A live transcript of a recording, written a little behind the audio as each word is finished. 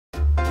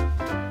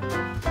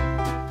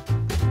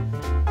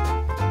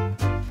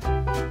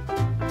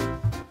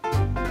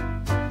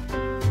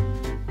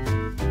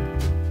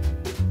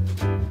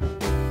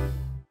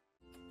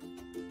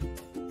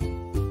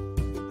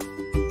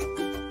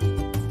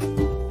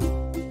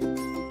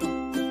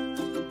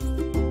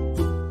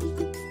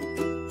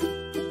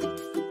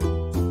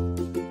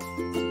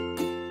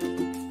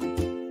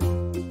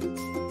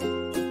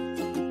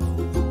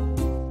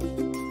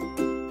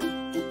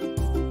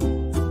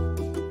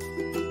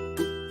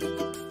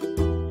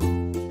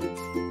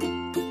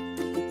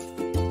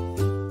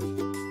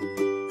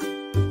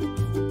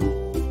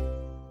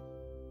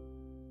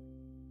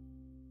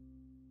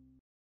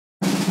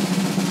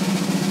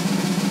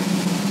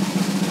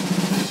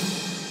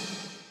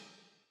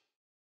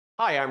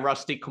Hi, I'm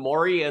Rusty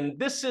Komori, and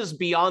this is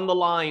Beyond the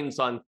Lines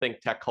on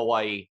ThinkTech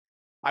Hawaii.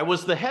 I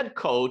was the head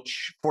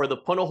coach for the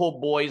Punahou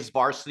boys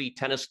varsity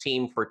tennis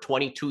team for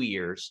 22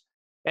 years,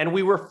 and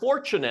we were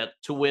fortunate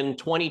to win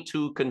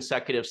 22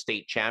 consecutive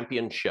state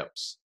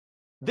championships.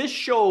 This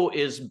show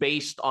is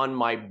based on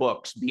my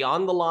books,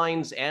 Beyond the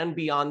Lines and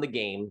Beyond the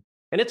Game,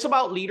 and it's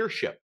about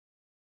leadership,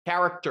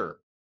 character,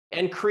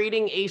 and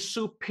creating a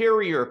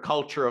superior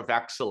culture of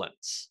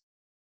excellence.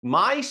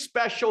 My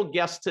special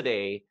guest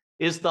today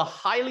is the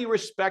highly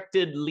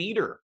respected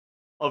leader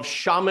of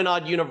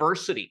Chaminade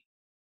University.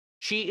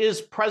 She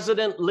is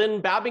President Lynn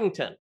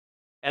Babington,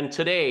 and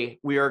today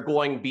we are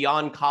going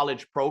beyond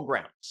college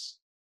programs.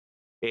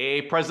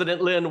 Hey,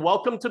 President Lynn,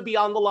 welcome to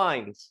Beyond the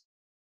Lines.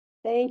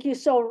 Thank you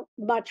so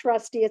much,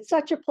 Rusty. It's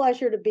such a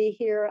pleasure to be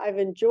here. I've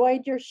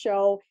enjoyed your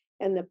show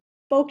and the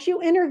folks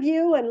you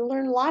interview and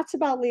learn lots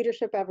about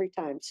leadership every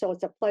time. So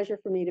it's a pleasure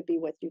for me to be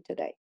with you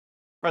today.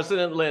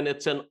 President Lynn,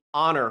 it's an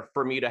honor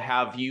for me to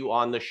have you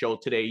on the show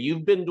today.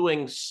 You've been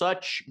doing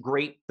such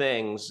great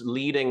things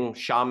leading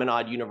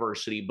Chaminade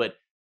University, but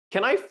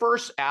can I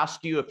first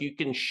ask you if you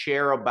can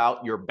share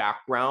about your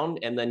background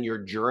and then your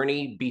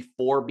journey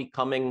before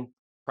becoming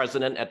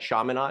president at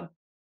Chaminade?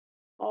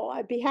 Oh,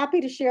 I'd be happy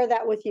to share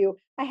that with you.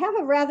 I have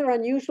a rather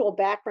unusual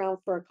background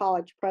for a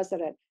college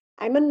president.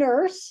 I'm a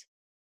nurse.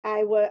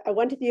 I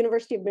went to the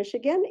University of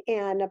Michigan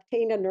and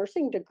obtained a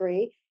nursing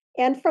degree.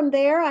 And from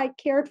there, I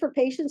cared for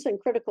patients in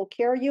critical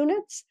care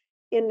units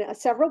in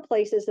several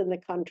places in the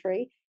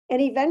country.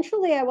 And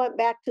eventually, I went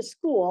back to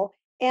school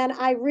and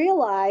I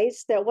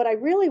realized that what I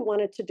really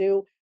wanted to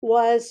do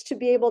was to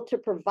be able to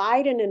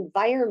provide an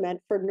environment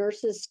for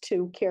nurses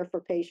to care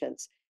for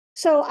patients.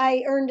 So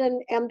I earned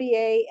an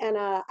MBA and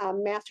a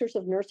Master's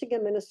of Nursing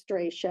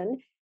Administration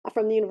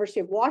from the University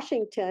of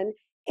Washington,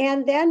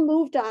 and then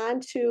moved on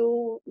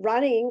to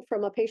running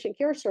from a patient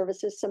care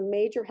services some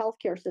major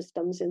healthcare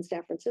systems in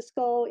San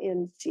Francisco,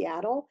 in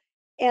Seattle,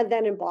 and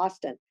then in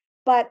Boston.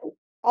 But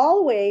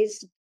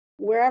always,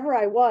 wherever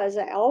I was,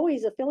 I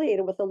always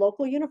affiliated with a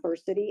local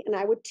university, and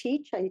I would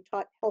teach. I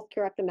taught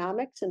healthcare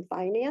economics and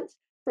finance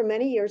for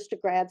many years to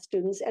grad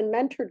students and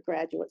mentored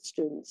graduate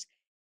students.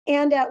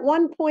 And at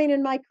one point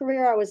in my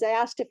career, I was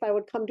asked if I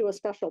would come to a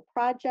special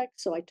project,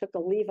 so I took a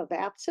leave of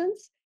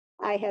absence.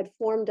 I had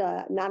formed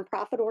a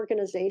nonprofit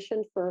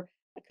organization for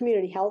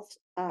community health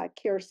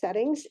care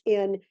settings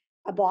in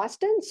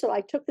Boston. So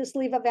I took this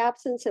leave of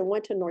absence and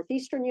went to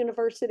Northeastern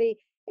University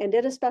and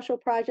did a special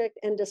project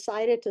and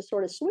decided to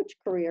sort of switch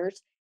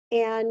careers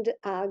and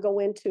go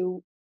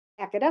into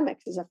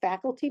academics as a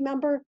faculty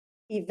member,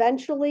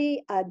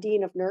 eventually a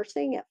dean of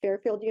nursing at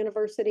Fairfield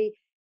University,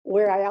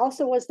 where I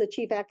also was the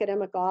chief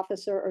academic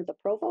officer or the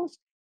provost.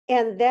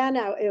 And then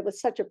it was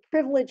such a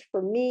privilege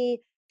for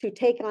me to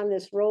take on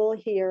this role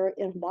here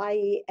in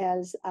Hawaii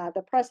as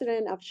the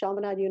president of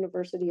Chaminade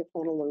University of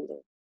Honolulu.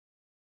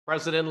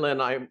 President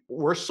Lynn,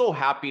 we're so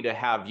happy to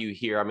have you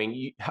here.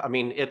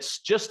 It's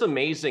just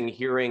amazing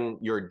hearing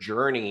your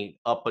journey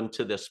up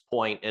until this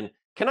point. And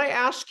can I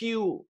ask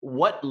you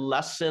what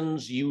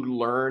lessons you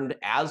learned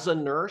as a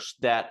nurse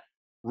that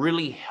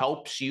really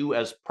helps you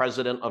as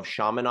president of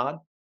Chaminade?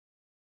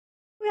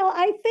 Well,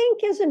 I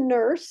think as a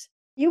nurse,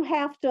 you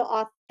have to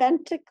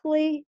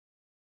authentically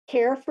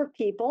care for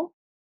people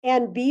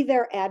and be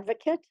their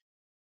advocate.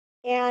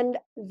 And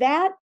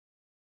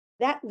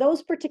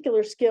those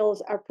particular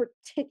skills are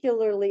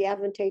particularly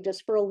advantageous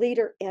for a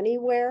leader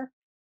anywhere,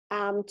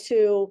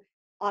 to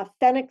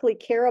authentically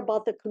care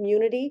about the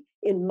community.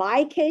 In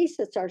my case,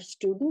 it's our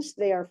students.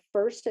 They are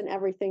first in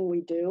everything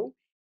we do.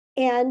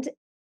 And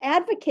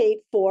advocate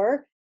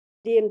for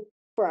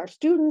our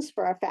students,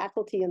 for our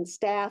faculty and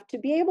staff, to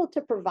be able to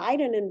provide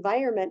an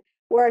environment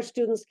where our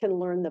students can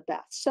learn the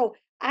best. So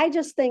I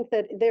just think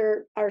that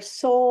there are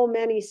so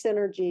many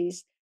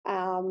synergies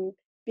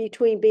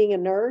between being a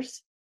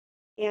nurse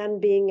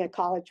and being a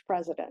college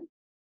president.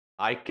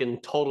 I can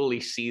totally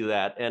see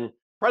that. And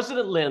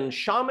President Lynn,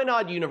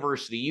 Chaminade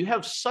University, you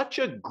have such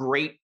a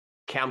great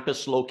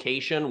campus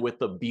location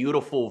with a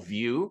beautiful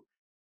view.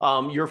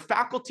 Your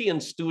faculty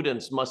and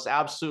students must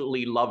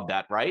absolutely love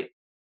that, right?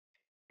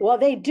 Well,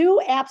 they do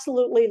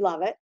absolutely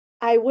love it.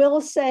 I will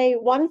say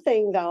one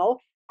thing though,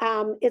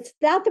 it's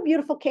not the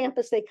beautiful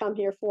campus they come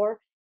here for.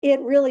 It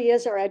really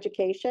is our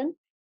education.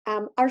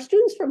 Our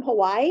students from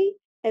Hawaii,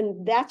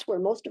 and that's where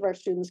most of our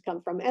students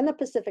come from, and the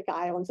Pacific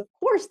Islands, of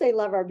course, they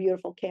love our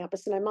beautiful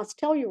campus. And I must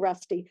tell you,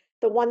 Rusty,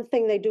 the one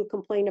thing they do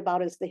complain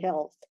about is the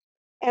hills.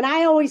 And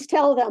I always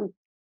tell them,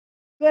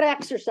 good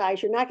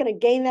exercise. You're not going to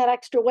gain that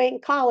extra weight in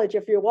college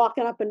if you're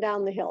walking up and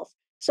down the hills.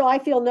 So I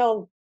feel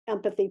no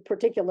empathy,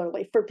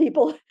 particularly for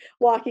people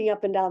walking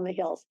up and down the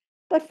hills.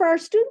 But for our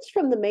students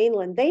from the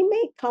mainland, they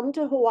may come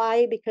to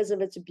Hawaii because of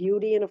its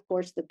beauty and, of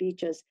course, the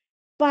beaches.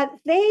 But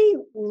they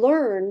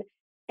learn,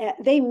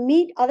 they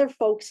meet other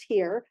folks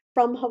here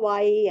from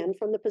Hawaii and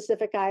from the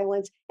Pacific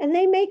Islands, and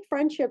they make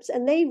friendships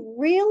and they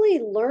really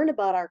learn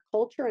about our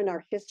culture and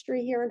our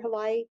history here in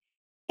Hawaii.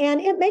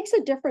 And it makes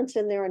a difference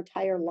in their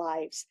entire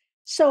lives.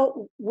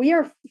 So we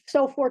are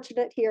so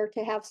fortunate here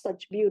to have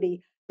such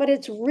beauty, but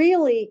it's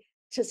really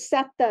to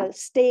set the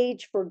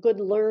stage for good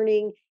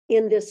learning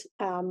in this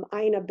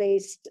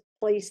INA-based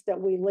place that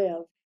we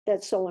live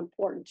that's so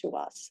important to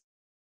us.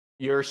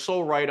 You're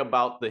so right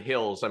about the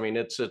hills. I mean,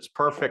 it's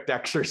perfect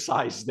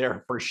exercise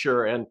there for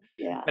sure.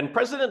 Yeah. And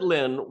President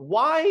Lynn,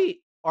 why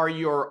are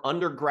your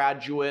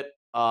undergraduate,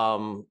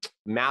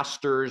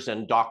 master's,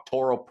 and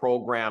doctoral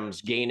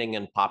programs gaining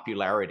in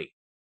popularity?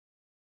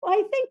 Well,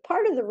 I think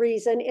part of the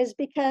reason is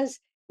because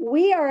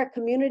we are a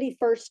community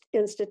first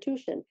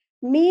institution,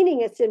 meaning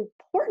it's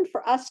important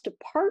for us to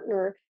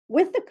partner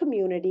with the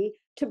community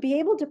to be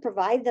able to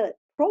provide the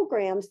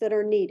programs that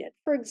are needed.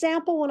 For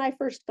example, when I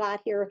first got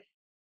here,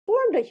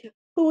 formed a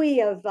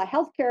hui of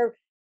healthcare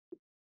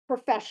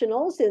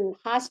professionals in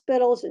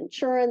hospitals,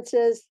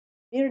 insurances,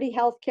 community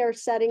healthcare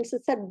settings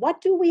that said, what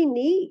do we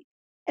need?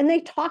 And they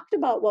talked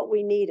about what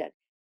we needed.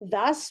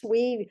 Thus,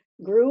 we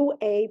grew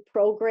a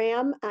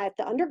program at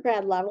the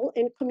undergrad level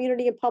in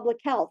community and public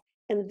health.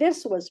 And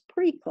this was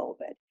pre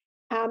COVID.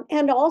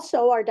 And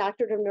also our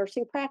doctorate of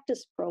nursing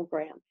practice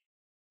program.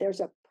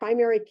 There's a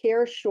primary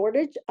care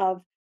shortage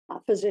of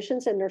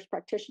physicians and nurse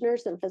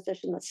practitioners and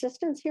physician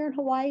assistants here in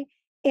Hawaii.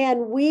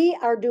 And we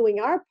are doing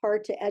our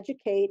part to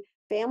educate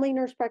family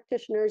nurse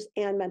practitioners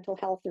and mental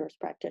health nurse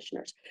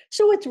practitioners.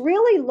 So it's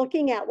really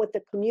looking at what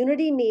the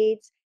community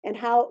needs and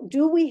how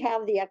do we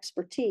have the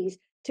expertise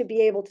to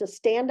be able to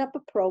stand up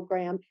a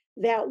program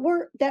that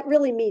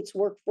really meets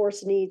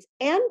workforce needs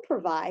and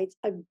provides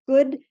a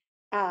good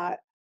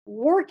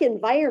work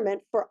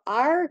environment for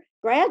our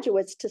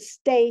graduates to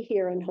stay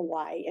here in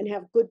Hawaii and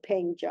have good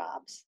paying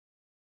jobs.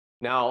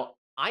 Now,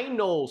 I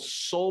know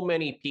so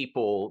many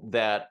people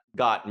that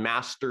got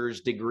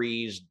master's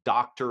degrees,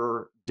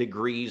 doctor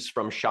degrees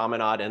from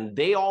Chaminade, and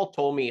they all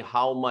told me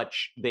how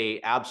much they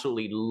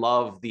absolutely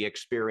loved the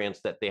experience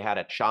that they had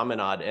at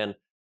Chaminade. And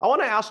I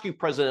want to ask you,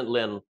 President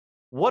Lynn,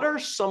 what are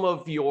some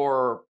of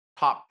your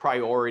top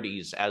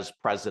priorities as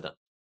president?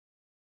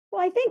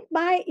 Well, I think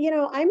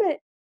I'm a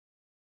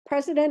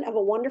president of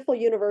a wonderful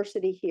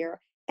university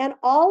here, and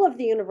all of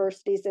the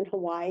universities in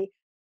Hawaii,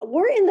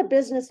 we're in the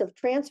business of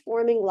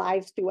transforming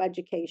lives through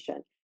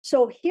education.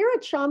 So here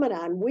at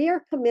Chaminade, we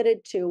are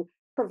committed to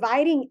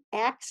providing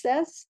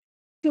access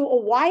to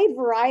a wide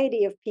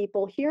variety of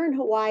people here in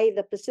Hawaii,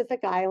 the Pacific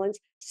Islands,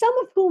 some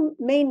of whom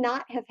may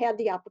not have had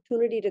the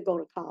opportunity to go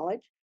to college.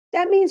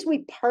 That means we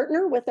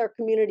partner with our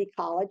community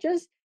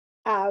colleges.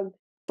 Uh,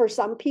 for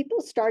some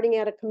people, starting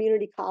at a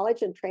community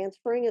college and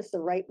transferring is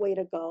the right way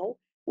to go.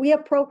 We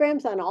have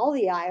programs on all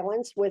the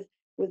islands with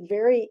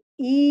very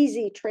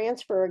easy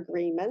transfer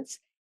agreements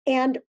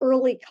and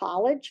early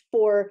college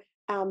for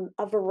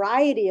a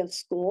variety of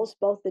schools,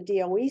 both the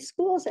DOE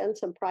schools and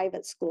some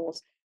private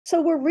schools.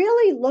 So we're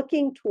really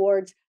looking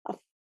towards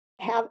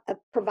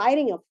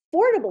providing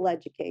affordable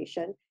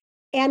education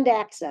and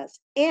access.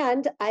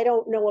 And I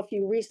don't know if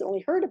you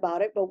recently heard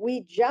about it, but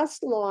we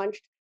just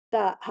launched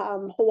the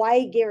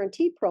Hawaii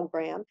Guarantee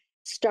Program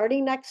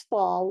starting next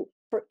fall.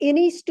 For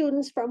any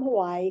students from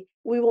Hawaii,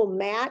 we will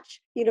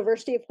match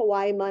University of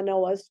Hawaii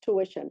Manoa's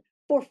tuition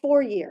for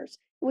 4 years.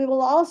 We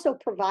will also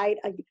provide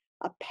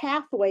a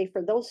pathway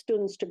for those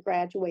students to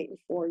graduate in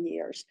 4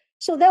 years.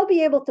 So they'll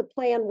be able to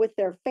plan with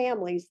their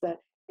families the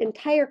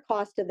entire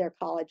cost of their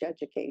college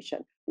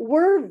education.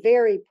 We're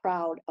very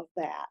proud of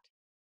that.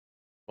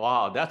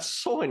 Wow, that's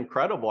so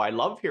incredible. I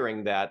love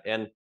hearing that.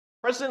 And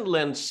President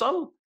Lynn,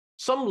 some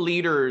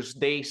leaders,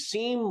 they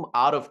seem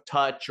out of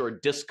touch or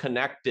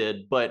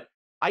disconnected, but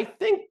I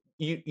think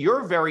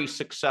you're very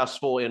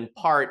successful in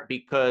part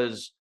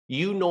because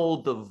you know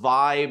the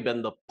vibe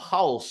and the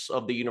pulse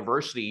of the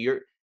university.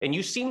 And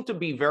you seem to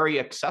be very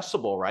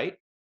accessible, right?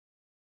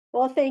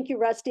 Well, thank you,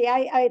 Rusty.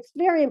 It's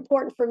very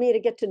important for me to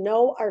get to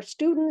know our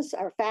students,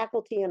 our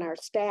faculty, and our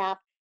staff.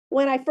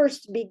 When I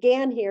first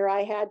began here,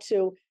 I had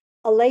to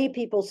allay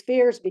people's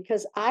fears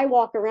because I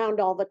walk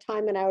around all the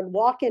time and I would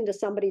walk into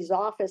somebody's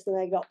office and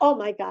they go, oh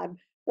my God,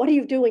 what are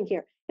you doing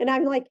here? And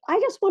I'm like, I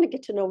just want to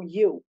get to know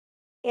you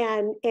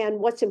and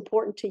what's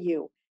important to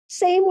you.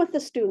 Same with the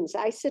students.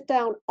 I sit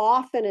down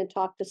often and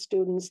talk to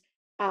students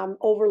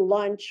over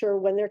lunch or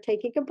when they're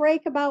taking a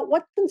break about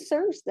what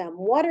concerns them.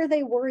 What are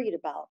they worried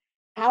about?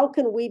 How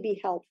can we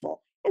be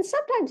helpful? And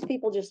sometimes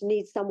people just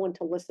need someone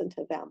to listen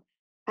to them.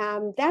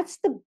 That's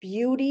the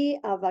beauty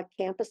of a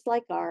campus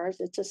like ours.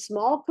 It's a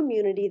small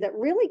community that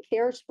really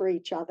cares for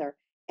each other.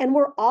 And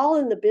we're all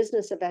in the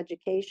business of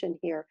education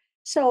here.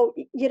 So,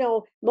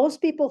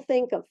 most people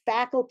think of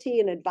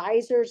faculty and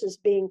advisors as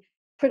being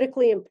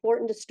critically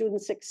important to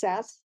student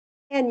success.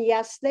 And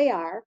yes, they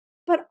are.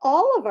 But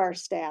all of our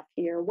staff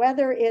here,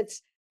 whether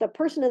it's the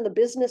person in the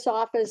business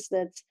office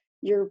that's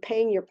you're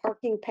paying your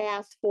parking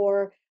pass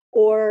for,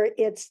 or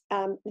it's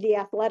the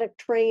athletic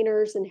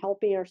trainers and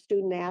helping our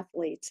student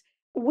athletes,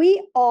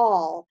 we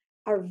all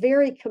are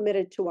very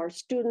committed to our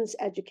students'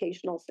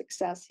 educational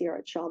success here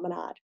at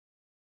Chaminade.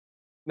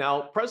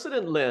 Now,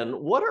 President Lynn,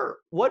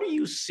 what do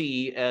you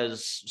see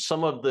as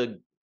some of the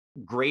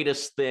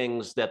greatest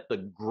things that the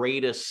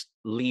greatest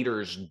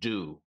leaders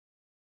do?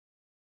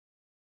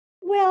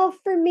 Well,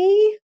 for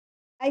me,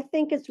 I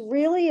think it's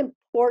really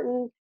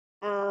important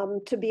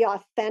to be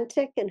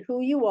authentic in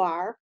who you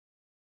are,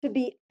 to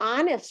be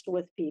honest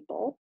with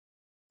people.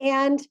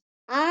 And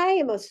I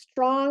am a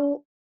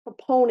strong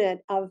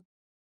proponent of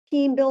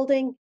team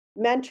building,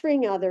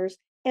 mentoring others,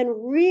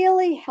 and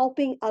really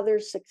helping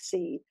others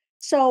succeed.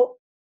 So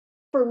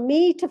for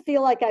me to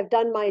feel like I've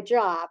done my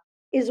job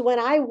is when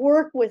I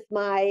work with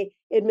my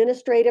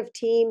administrative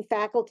team,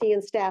 faculty,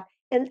 and staff,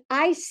 and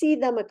I see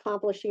them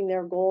accomplishing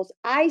their goals.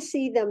 I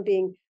see them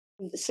being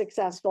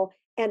successful,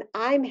 and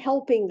I'm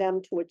helping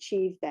them to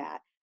achieve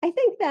that. I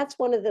think that's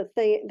one of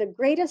the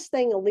greatest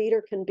thing a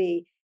leader can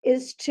be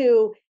is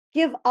to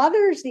give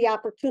others the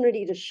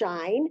opportunity to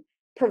shine,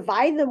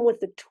 provide them with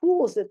the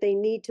tools that they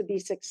need to be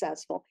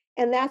successful.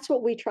 And that's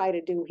what we try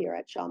to do here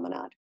at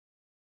Chaminade.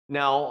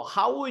 Now,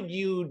 how would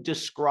you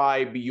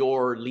describe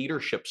your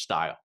leadership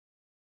style?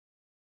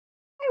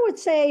 I would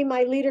say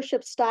my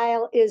leadership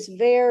style is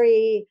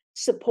very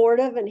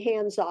supportive and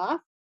hands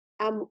off.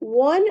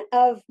 One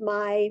of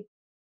the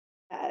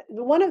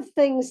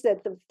things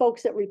that the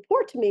folks that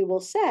report to me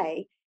will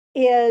say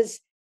is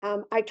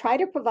I try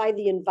to provide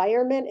the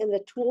environment and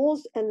the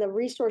tools and the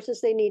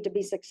resources they need to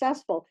be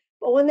successful.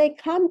 But when they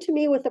come to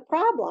me with a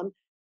problem,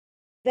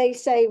 they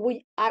say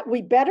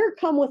we better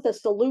come with a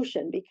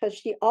solution, because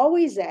she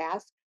always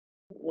asks,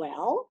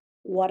 well,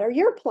 what are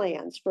your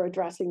plans for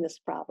addressing this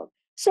problem?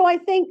 So I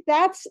think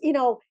that's,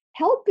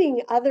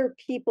 helping other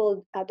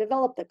people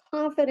develop the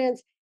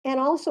confidence and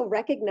also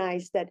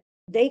recognize that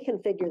they can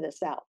figure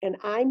this out. And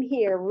I'm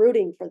here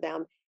rooting for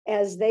them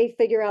as they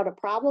figure out a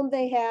problem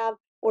they have,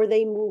 or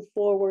they move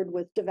forward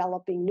with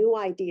developing new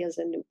ideas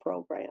and new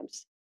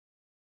programs.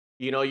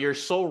 You're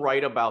so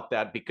right about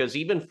that, because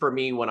even for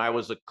me, when I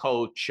was a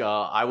coach,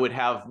 I would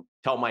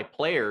tell my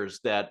players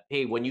that,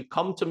 hey, when you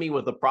come to me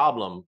with a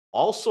problem,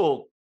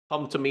 also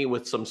come to me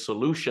with some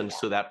solutions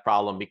to that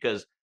problem,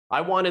 because I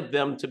wanted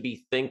them to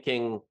be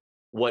thinking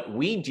what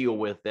we deal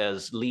with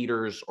as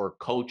leaders or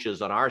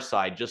coaches on our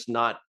side, just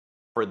not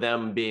for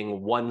them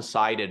being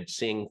one-sided,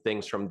 seeing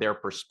things from their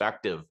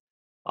perspective.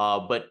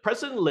 But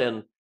President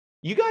Lynn,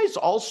 you guys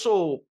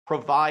also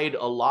provide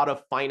a lot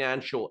of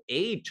financial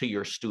aid to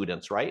your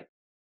students, right?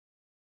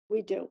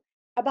 We do.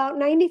 About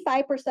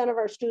 95% of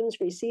our students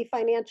receive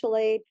financial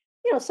aid.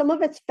 Some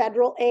of it's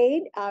federal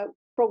aid,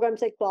 programs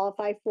they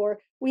qualify for.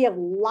 We have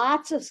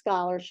lots of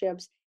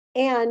scholarships,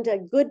 and a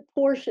good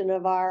portion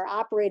of our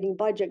operating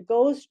budget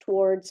goes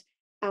towards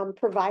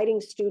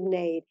providing student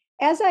aid.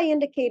 As I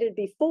indicated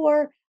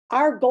before,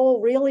 our goal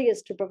really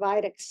is to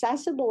provide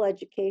accessible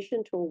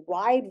education to a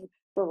wide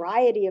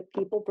variety of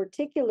people,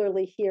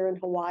 particularly here in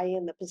Hawaii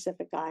and the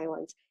Pacific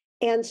Islands.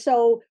 And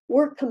so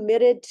we're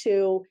committed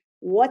to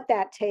what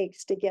that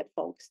takes to get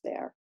folks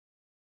there.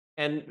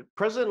 And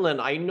President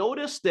Lynn, I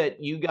noticed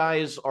that you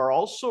guys are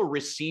also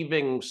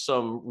receiving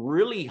some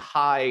really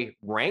high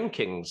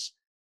rankings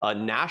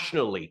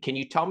nationally. Can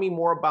you tell me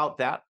more about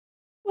that?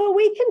 Well,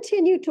 we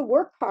continue to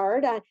work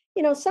hard.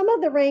 Some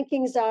of the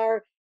rankings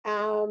are,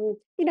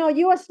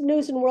 U.S.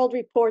 News and World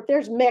Report,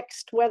 there's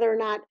mixed whether or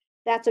not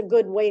that's a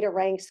good way to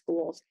rank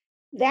schools.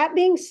 That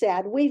being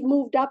said, we've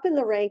moved up in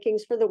the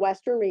rankings for the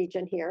Western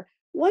region here.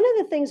 One of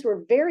the things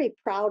we're very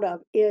proud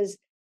of is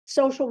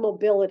social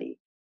mobility.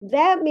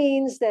 That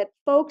means that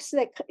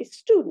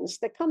students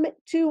that come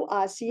to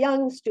us,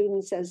 young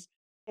students as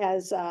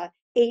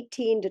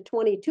 18 to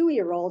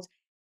 22-year-olds,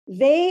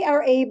 they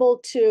are able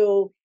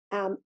to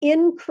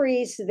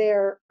increase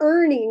their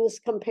earnings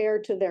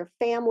compared to their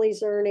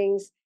family's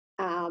earnings,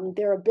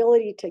 their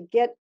ability to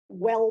get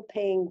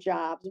well-paying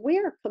jobs. We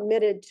are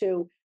committed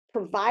to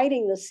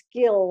providing the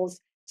skills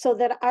so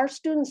that our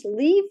students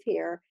leave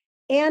here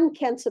and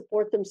can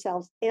support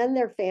themselves and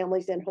their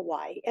families in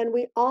Hawaii. And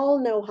we all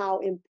know how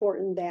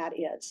important that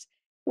is.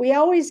 We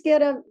always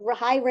get a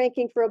high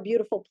ranking for a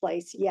beautiful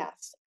place.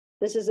 Yes,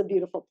 this is a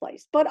beautiful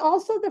place, but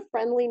also the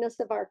friendliness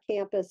of our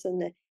campus and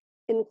the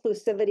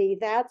inclusivity.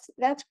 That's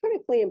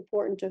critically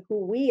important to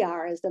who we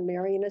are as the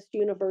Marianist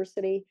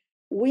University.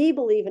 We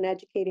believe in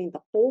educating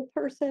the whole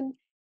person,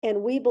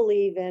 and we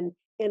believe in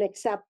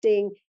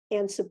accepting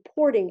and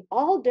supporting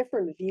all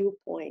different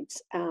viewpoints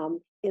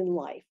in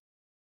life.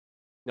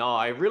 No,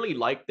 I really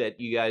like that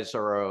you guys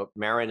are a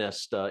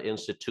Marinist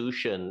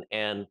institution.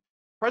 And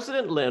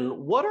President Lynn,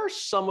 what are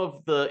some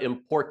of the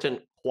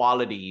important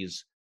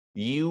qualities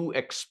you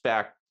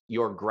expect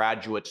your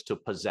graduates to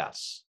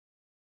possess?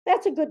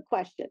 That's a good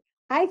question.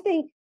 I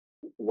think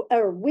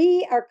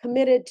we are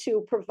committed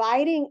to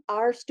providing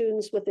our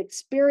students with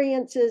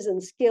experiences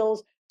and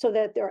skills so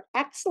that they're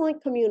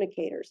excellent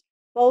communicators,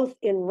 both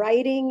in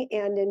writing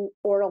and in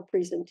oral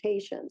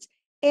presentations.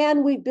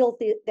 And we built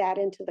that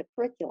into the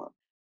curriculum.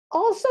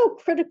 Also,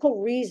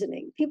 critical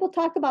reasoning. People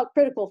talk about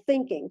critical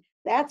thinking.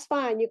 That's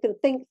fine. You can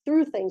think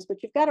through things,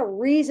 but you've got to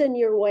reason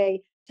your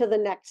way to the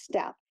next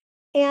step.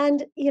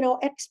 And,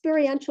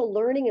 experiential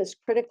learning is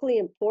critically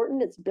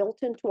important. It's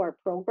built into our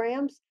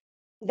programs.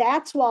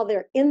 That's while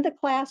they're in the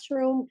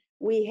classroom.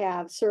 We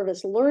have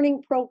service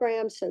learning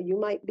programs. So you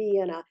might be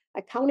in an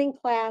accounting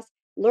class,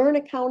 learn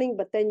accounting,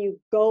 but then you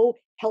go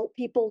help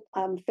people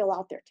fill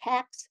out their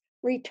tax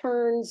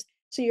returns.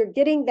 So you're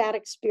getting that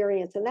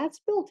experience, and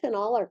that's built in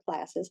all our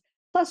classes.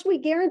 Plus, we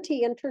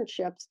guarantee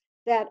internships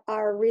that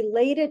are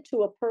related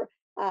to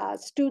a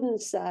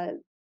student's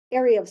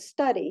area of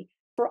study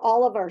for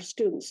all of our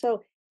students.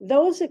 So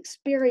those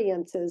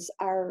experiences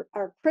are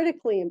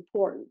critically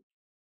important.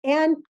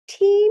 And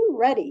team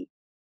ready.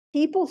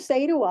 People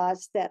say to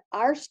us that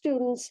our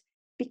students,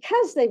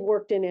 because they've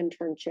worked in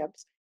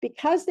internships,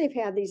 because they've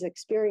had these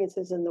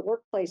experiences in the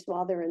workplace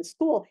while they're in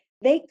school,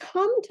 they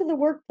come to the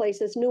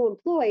workplace as new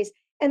employees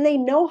and they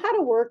know how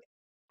to work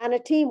on a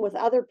team with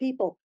other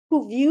people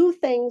who view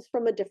things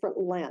from a different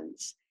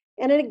lens.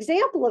 And an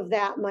example of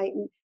that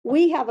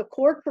we have a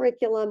core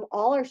curriculum.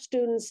 All our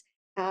students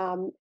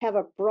have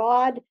a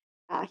broad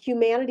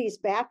humanities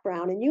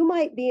background, and you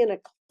might be in a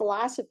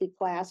philosophy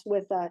class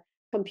with a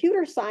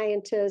computer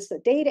scientist, a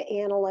data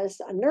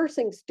analyst, a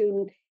nursing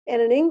student,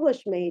 and an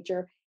English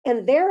major,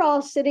 and they're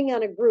all sitting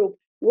on a group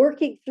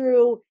working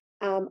through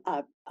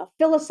a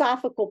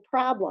philosophical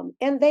problem,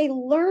 and they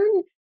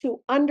learn to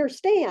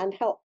understand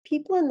how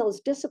people in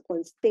those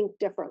disciplines think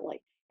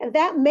differently. And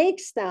that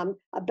makes them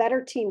a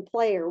better team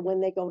player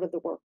when they go to the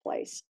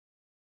workplace.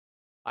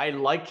 I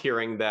like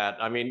hearing that.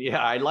 I mean,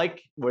 yeah, I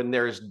like when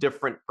there's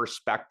different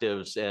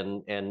perspectives,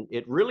 and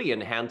it really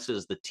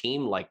enhances the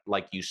team,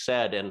 like you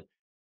said. And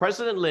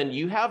President Lynn,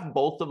 you have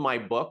both of my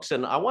books,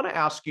 and I want to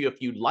ask you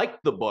if you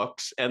like the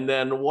books, and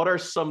then what are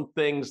some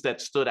things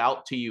that stood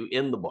out to you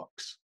in the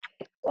books?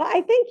 Well,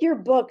 I think your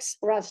books,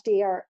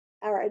 Rusty, are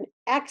an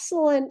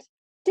excellent,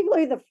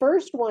 particularly the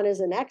first one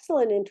is an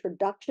excellent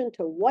introduction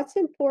to what's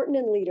important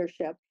in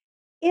leadership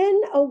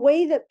in a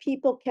way that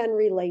people can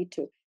relate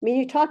to. I mean,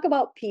 you talk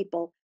about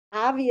people,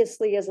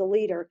 obviously, as a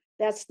leader,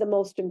 that's the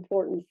most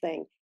important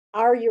thing.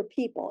 Are your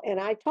people? And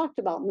I talked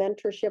about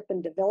mentorship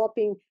and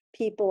developing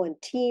people and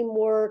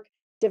teamwork,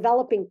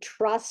 developing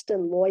trust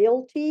and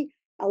loyalty.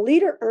 A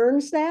leader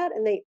earns that,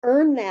 and they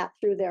earn that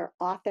through their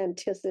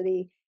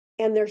authenticity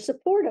and their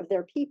support of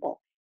their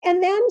people.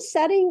 And then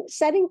setting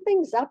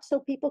things up so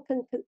people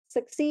can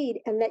succeed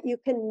and that you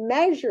can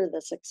measure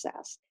the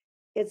success.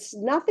 It's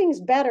nothing's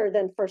better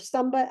than for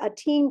a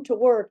team to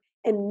work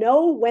and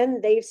know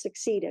when they've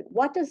succeeded.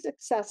 What does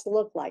success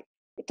look like?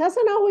 It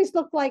doesn't always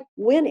look like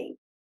winning.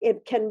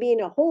 It can mean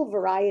a whole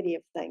variety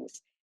of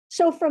things.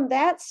 So from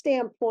that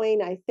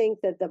standpoint, I think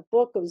that the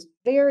book was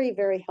very,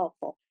 very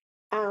helpful.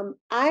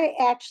 I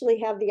actually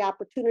have the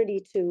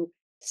opportunity to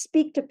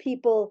speak to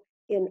people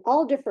in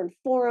all different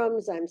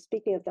forums. I'm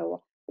speaking at the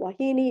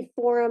Wahine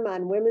Forum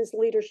on Women's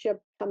Leadership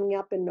coming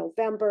up in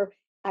November.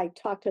 I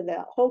talk to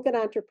the Hogan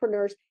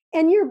entrepreneurs,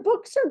 and your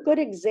books are good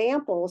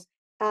examples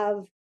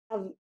of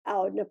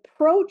an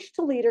approach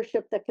to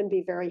leadership that can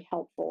be very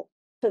helpful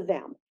to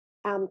them.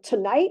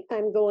 Tonight,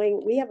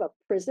 we have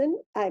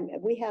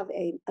we have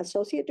an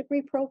associate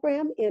degree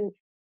program in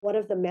one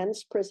of the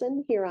men's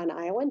prison here on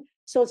island,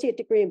 associate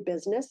degree in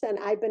business, and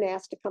I've been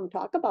asked to come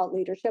talk about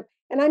leadership,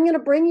 and I'm going to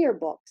bring your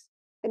books.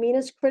 I mean,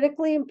 it's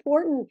critically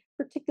important,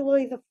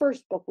 particularly the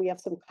first book. We have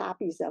some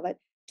copies of it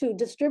to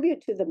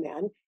distribute to the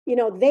men. You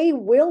know, they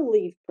will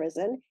leave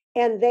prison,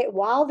 and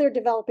while they're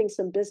developing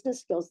some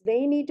business skills,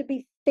 they need to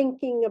be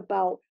thinking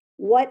about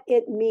what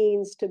it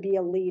means to be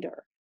a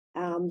leader,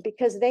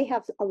 because they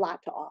have a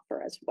lot to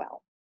offer as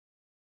well.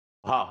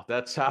 Wow,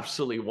 that's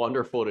absolutely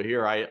wonderful to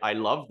hear. I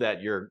love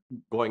that you're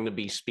going to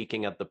be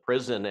speaking at the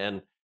prison.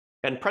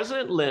 And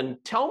President Lynn,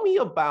 tell me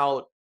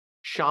about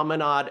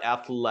Chaminade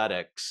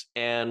Athletics,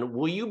 and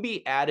will you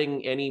be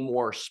adding any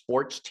more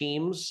sports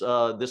teams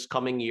this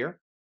coming year?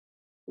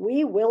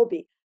 We will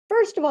be.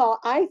 First of all,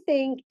 I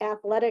think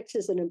athletics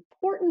is an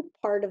important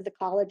part of the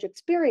college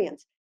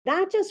experience,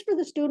 not just for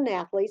the student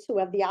athletes who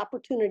have the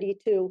opportunity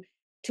to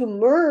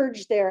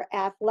merge their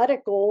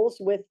athletic goals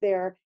with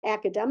their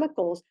academic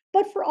goals,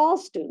 but for all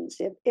students.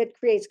 It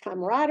creates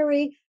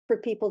camaraderie for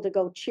people to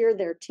go cheer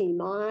their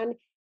team on.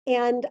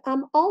 And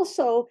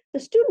also, our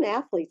student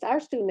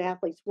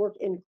athletes work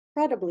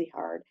incredibly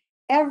hard.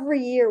 Every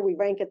year, we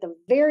rank at the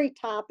very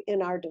top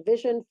in our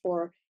division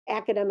for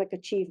academic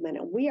achievement,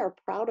 and we are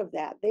proud of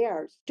that. They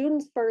are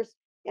students first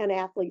and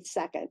athletes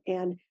second,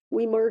 and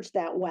we merge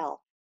that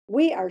well.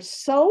 We are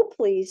so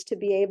pleased to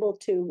be able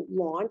to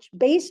launch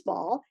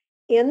baseball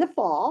in the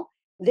fall.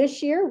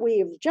 This year,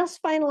 we've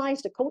just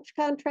finalized a coach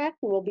contract,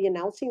 and we'll be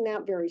announcing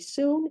that very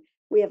soon.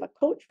 We have a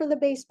coach for the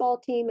baseball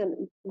team,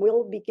 and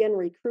we'll begin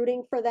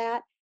recruiting for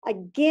that.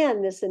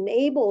 Again, this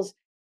enables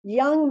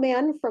young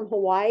men from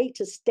Hawaii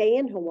to stay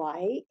in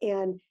Hawaii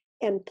and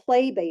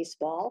play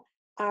baseball.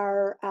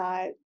 Our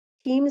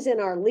teams in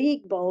our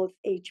league, both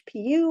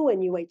HPU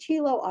and UH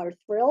Hilo, are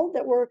thrilled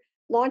that we're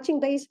launching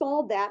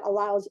baseball. That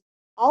allows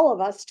all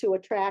of us to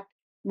attract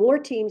more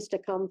teams to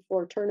come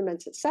for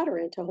tournaments, et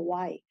cetera, into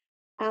Hawaii.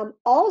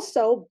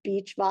 Also,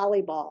 beach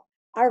volleyball.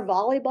 Our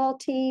volleyball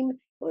team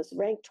was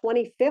ranked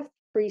 25th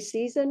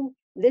preseason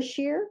this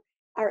year.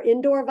 Our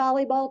indoor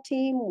volleyball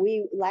team,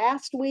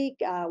 last week,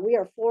 we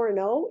are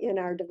 4-0 in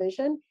our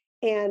division,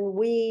 and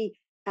we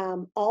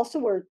also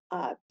were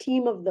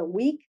team of the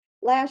week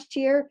last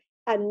year,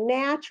 a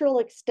natural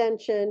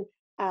extension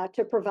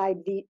to provide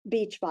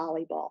beach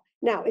volleyball.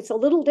 Now, it's a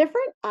little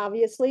different.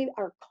 Obviously,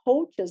 our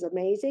coach is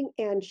amazing,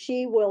 and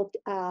she will,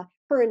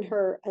 her and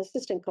her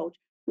assistant coach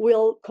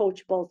will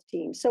coach both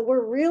teams. So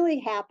we're really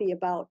happy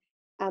about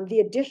the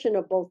addition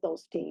of both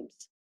those teams.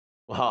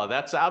 Wow,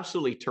 that's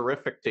absolutely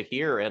terrific to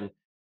hear. And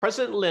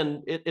President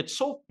Lynn, it's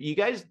so you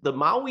guys, the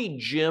Maui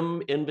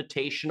Gym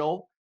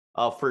Invitational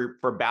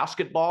for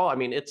basketball. I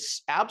mean,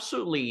 it's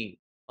absolutely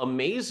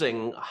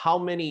amazing how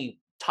many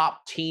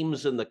top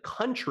teams in the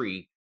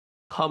country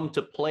come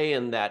to play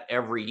in that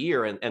every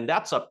year, and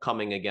that's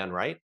upcoming again,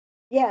 right?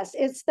 Yes,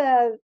 it's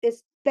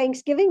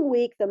Thanksgiving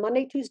week, the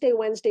Monday, Tuesday,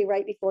 Wednesday,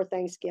 right before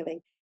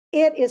Thanksgiving.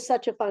 It is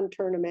such a fun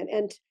tournament,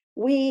 and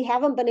we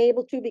haven't been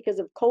able to because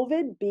of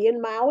COVID be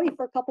in Maui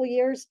for a couple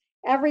years.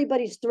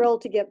 Everybody's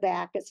thrilled to get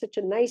back. It's such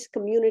a nice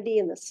community,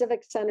 and the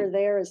civic center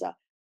there is a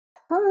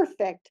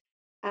perfect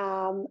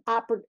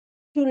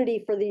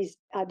opportunity for these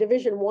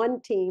Division I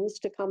teams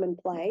to come and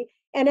play.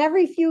 And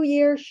every few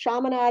years,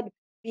 Chaminade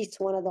beats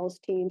one of those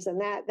teams, and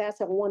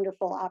that's a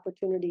wonderful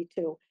opportunity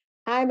too.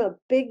 I'm a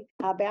big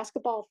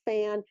basketball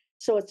fan,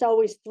 so it's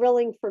always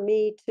thrilling for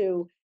me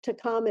to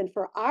come and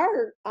for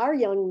our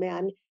young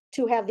men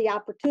to have the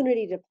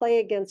opportunity to play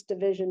against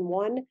Division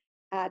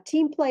I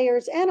team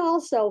players, and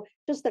also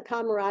just the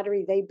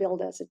camaraderie they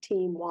build as a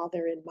team while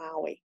they're in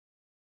Maui.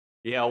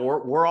 Yeah,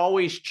 we're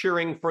always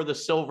cheering for the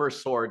Silver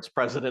Swords,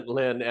 President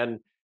Lynn. And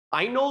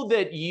I know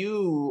that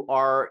you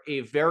are a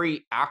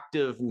very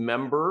active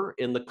member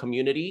in the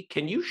community.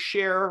 Can you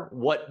share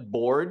what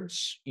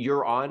boards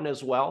you're on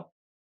as well?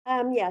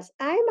 Yes,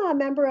 I'm a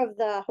member of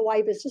the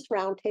Hawaii Business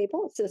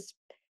Roundtable.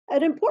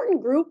 An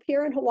important group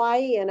here in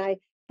Hawaii, and I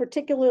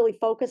particularly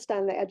focused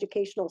on the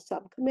educational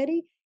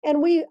subcommittee.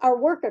 And we our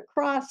work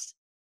across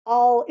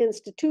all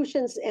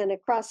institutions and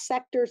across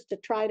sectors to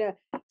try to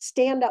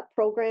stand up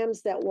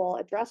programs that will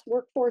address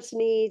workforce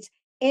needs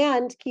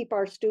and keep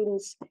our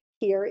students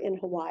here in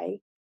Hawaii.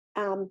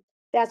 Um,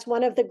 that's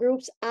one of the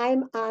groups.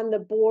 I'm on the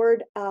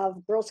board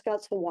of Girl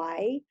Scouts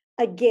Hawaii,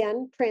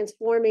 again,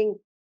 transforming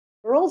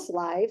girls'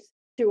 lives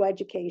through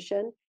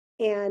education.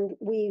 And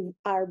we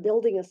are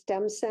building a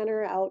STEM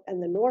center out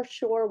in the North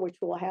Shore, which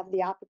will have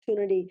the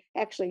opportunity,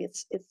 actually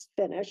it's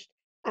finished,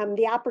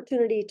 the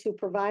opportunity to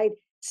provide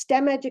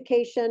STEM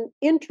education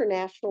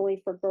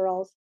internationally for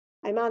girls.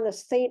 I'm on the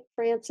St.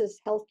 Francis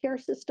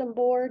Healthcare System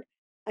Board.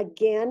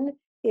 Again,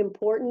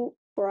 important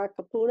for our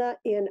kapuna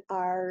in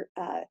our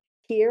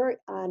here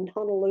on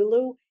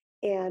Honolulu,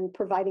 and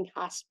providing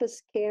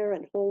hospice care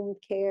and home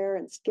care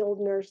and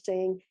skilled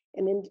nursing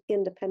and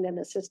independent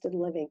assisted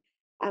living.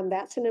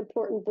 That's an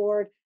important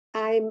board.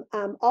 I'm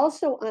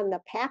also on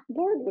the PAC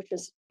board, which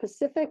is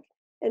Pacific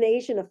and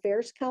Asian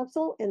Affairs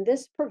Council, and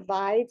this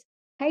provides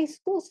high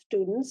school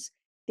students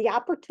the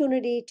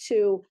opportunity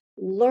to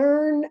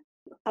learn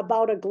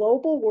about a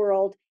global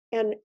world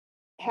and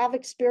have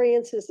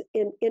experiences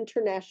in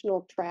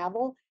international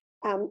travel,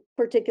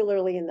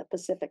 particularly in the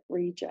Pacific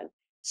region.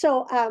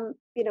 So,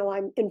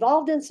 I'm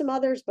involved in some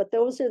others, but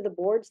those are the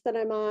boards that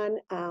I'm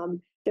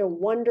on. They're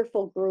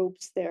wonderful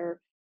groups.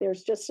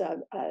 There's just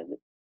an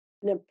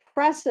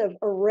impressive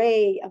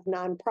array of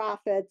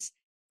nonprofits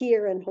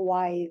here in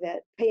Hawaii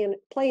that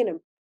play an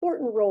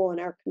important role in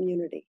our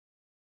community.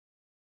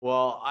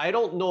 Well, I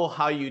don't know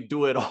how you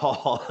do it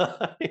all.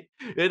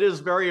 It is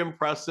very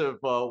impressive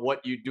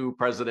what you do,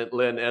 President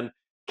Lynn. And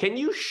can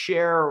you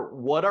share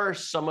what are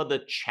some of the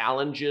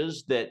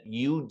challenges that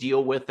you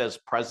deal with as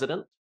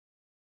president?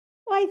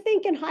 Well, I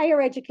think in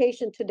higher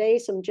education today,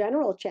 some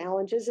general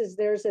challenges is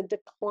there's a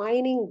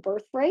declining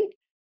birth rate.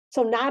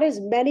 So not as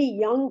many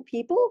young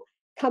people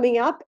coming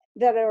up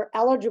that are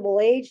eligible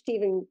age to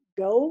even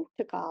go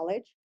to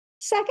college.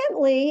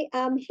 Secondly,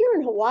 here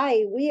in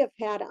Hawaii, we have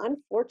had,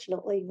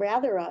 unfortunately,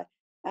 rather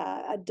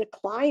a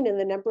decline in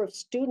the number of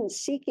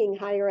students seeking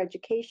higher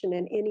education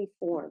in any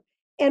form.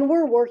 And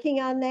we're working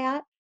on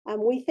that.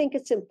 We think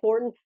it's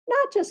important,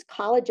 not just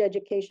college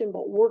education,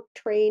 but work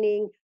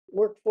training,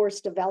 workforce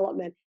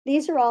development.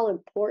 These are all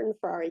important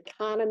for our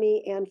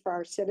economy and for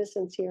our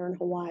citizens here in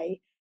Hawaii.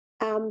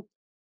 Um,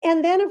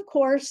 and then, of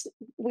course,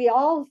 we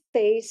all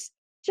face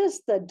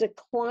just the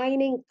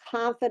declining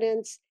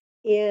confidence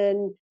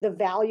in the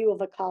value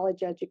of a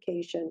college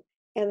education.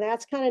 And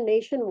that's kind of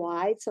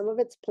nationwide. Some of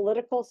it's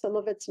political, some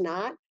of it's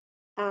not.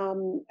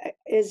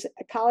 Is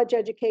college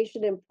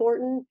education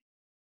important?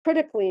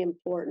 Critically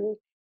important.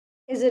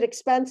 Is it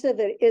expensive?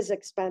 It is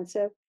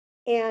expensive.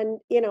 And,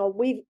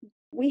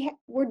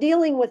 we're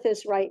dealing with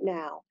this right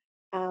now.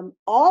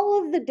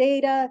 All of the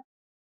data,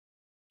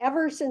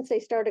 ever since they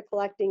started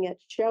collecting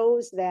it,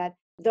 shows that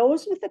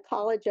those with a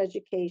college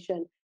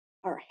education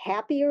are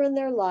happier in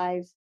their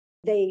lives.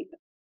 They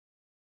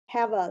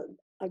have a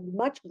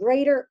much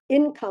greater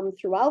income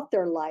throughout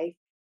their life.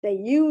 They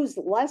use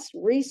less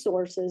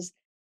resources,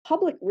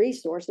 public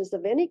resources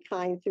of any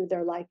kind through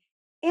their life,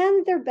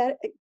 and they're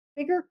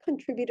bigger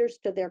contributors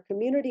to their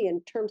community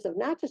in terms of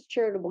not just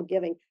charitable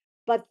giving,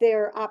 but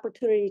their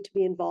opportunity to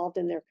be involved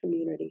in their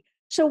community.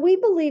 So we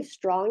believe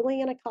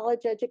strongly in a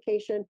college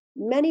education,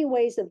 many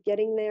ways of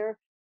getting there,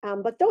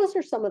 but those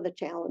are some of the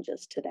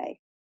challenges today.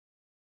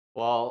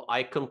 Well,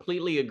 I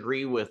completely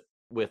agree with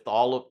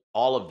all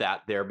of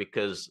that there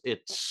because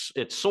it's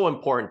so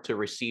important to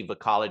receive a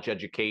college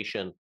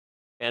education.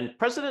 And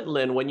President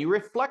Lynn, when you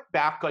reflect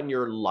back on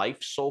your life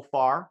so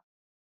far,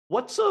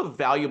 what's a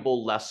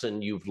valuable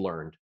lesson you've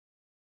learned?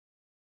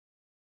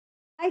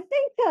 I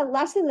think the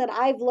lesson that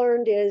I've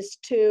learned is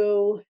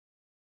to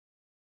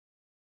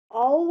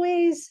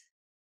always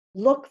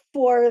look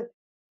for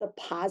the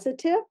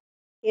positive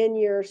in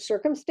your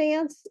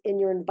circumstance, in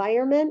your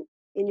environment,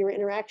 in your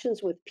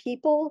interactions with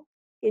people,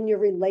 in your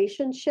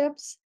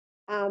relationships.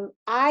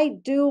 I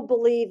do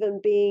believe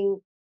in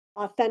being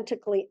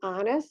authentically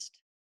honest.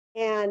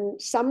 And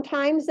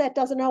sometimes that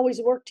doesn't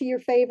always work to your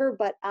favor,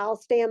 but I'll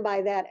stand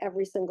by that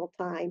every single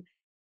time.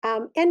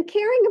 And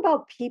caring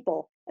about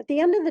people. At the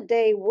end of the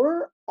day,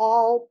 we're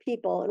all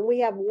people and we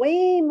have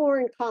way more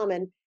in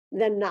common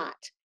than not.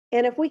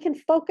 And if we can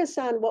focus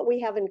on what we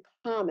have in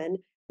common,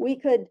 we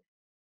could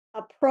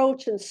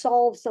approach and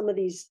solve some of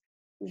these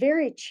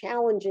very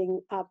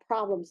challenging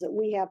problems that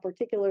we have,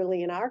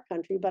 particularly in our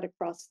country, but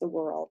across the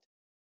world.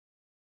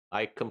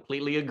 I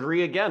completely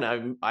agree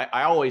again.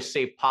 I always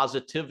say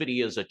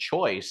positivity is a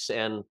choice.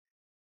 And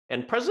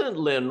President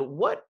Lynn,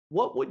 what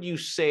would you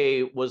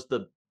say was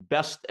the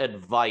best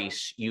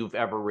advice you've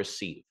ever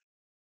received?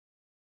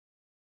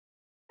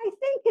 I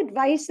think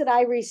advice that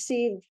I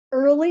received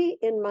early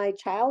in my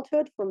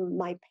childhood from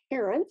my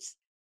parents,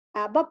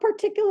 but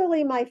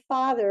particularly my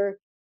father,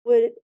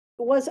 would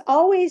was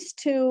always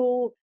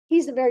to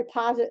he's a very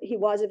positive he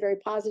was a very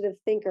positive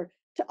thinker,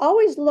 to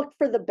always look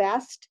for the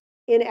best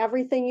in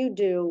everything you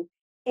do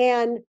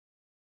and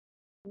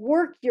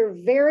work your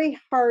very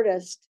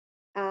hardest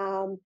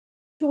um,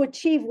 to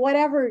achieve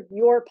whatever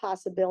your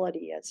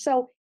possibility is.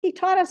 So he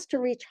taught us to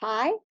reach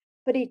high,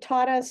 but he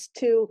taught us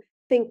to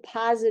think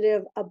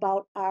positive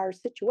about our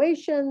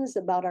situations,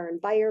 about our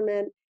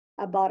environment,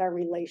 about our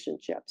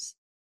relationships.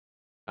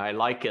 I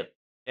like it.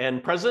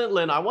 And President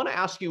Lynn, I want to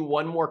ask you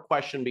one more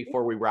question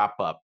before we wrap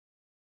up.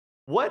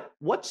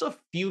 What's a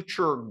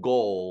future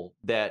goal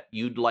that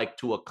you'd like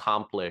to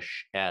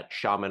accomplish at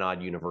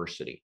Chaminade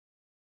University?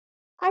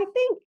 I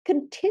think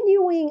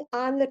continuing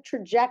on the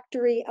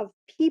trajectory of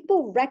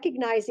people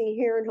recognizing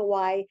here in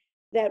Hawaii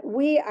that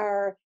we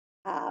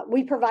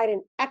provide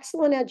an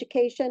excellent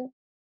education,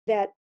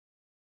 that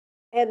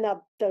and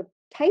the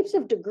types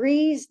of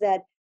degrees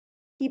that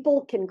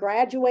people can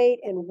graduate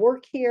and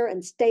work here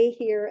and stay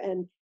here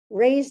and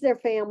raise their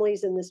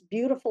families in this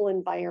beautiful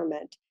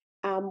environment.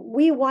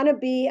 We want to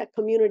be a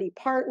community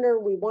partner.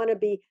 We want to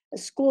be a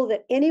school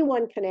that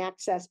anyone can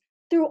access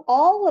through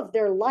all of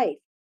their life.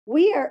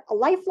 We are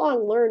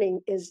lifelong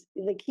learning is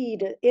the key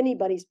to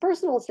anybody's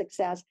personal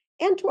success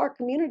and to our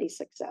community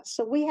success.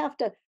 So we have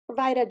to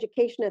provide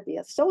education at the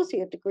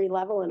associate degree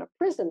level in a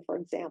prison, for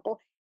example,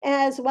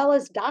 as well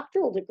as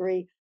doctoral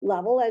degree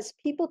level as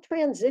people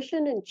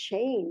transition and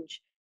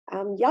change.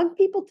 Young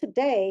people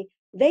today,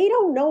 they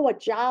don't know what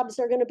jobs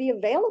are going to be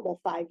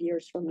available 5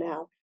 years from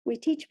now. We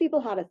teach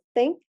people how to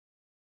think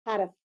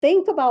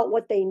about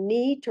what they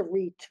need to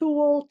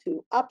retool,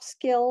 to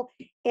upskill.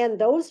 And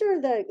those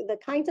are the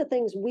kinds of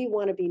things we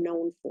want to be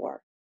known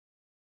for.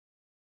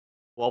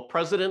 Well,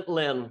 President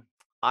Lynn,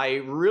 I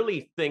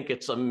really think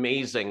it's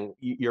amazing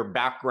your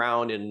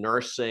background in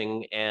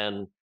nursing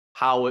and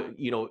how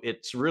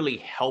it's really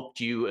helped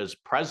you as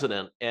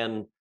president.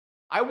 And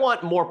I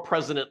want more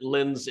President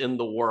Lynn's in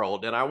the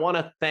world. And I want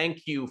to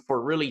thank you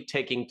for really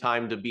taking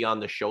time to be on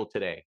the show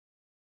today.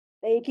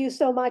 Thank you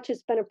so much.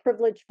 It's been a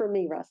privilege for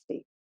me,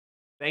 Rusty.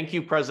 Thank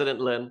you, President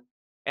Lynn.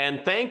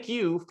 And thank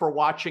you for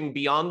watching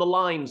Beyond the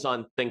Lines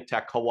on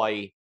ThinkTech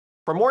Hawaii.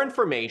 For more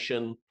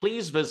information,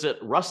 please visit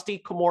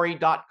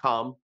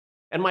rustykomori.com.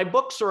 And my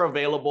books are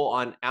available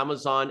on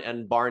Amazon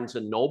and Barnes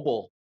and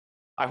Noble.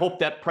 I hope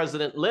that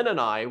President Lynn and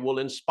I will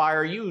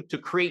inspire you to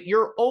create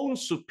your own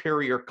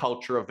superior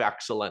culture of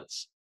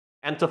excellence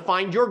and to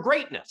find your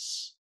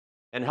greatness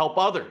and help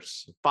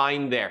others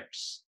find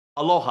theirs.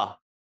 Aloha.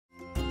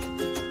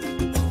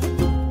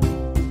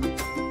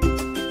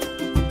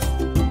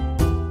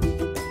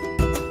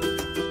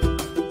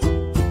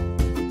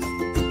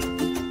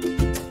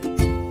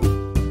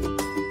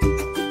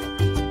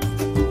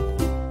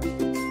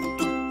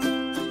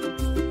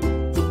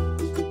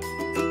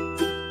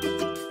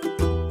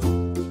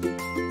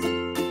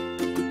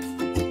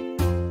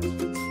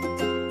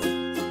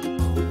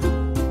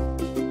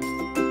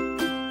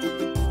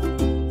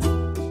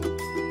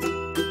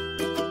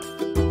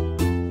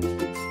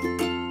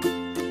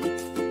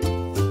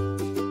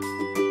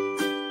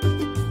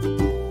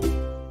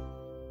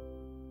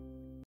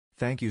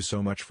 Thank you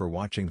so much for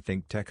watching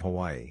ThinkTech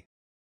Hawaii.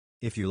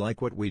 If you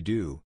like what we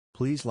do,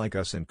 please like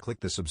us and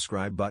click the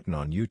subscribe button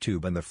on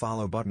YouTube and the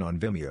follow button on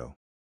Vimeo.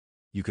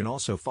 You can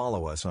also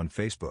follow us on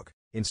Facebook,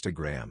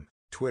 Instagram,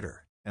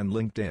 Twitter, and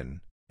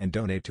LinkedIn, and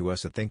donate to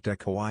us at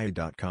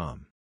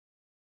thinktechhawaii.com.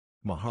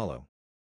 Mahalo.